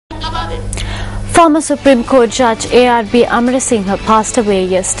Former Supreme Court Judge A.R.B. Amarasinghe passed away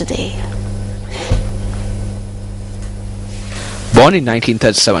yesterday. Born in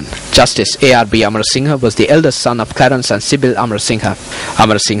 1937, Justice A.R.B. Amarasinghe was the eldest son of Clarence and Sybil Amarasinghe.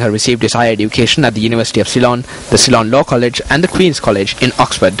 Amarasinghe received his higher education at the University of Ceylon, the Ceylon Law College and the Queen's College in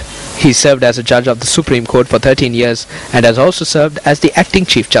Oxford. He served as a judge of the Supreme Court for 13 years and has also served as the acting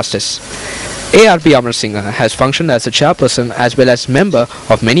Chief Justice. A.R.B. Amarasinghe has functioned as a chairperson as well as member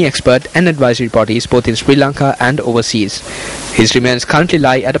of many expert and advisory bodies both in Sri Lanka and overseas. His remains currently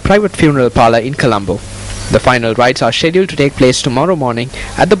lie at a private funeral parlour in Colombo. The final rites are scheduled to take place tomorrow morning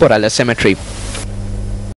at the Borella Cemetery.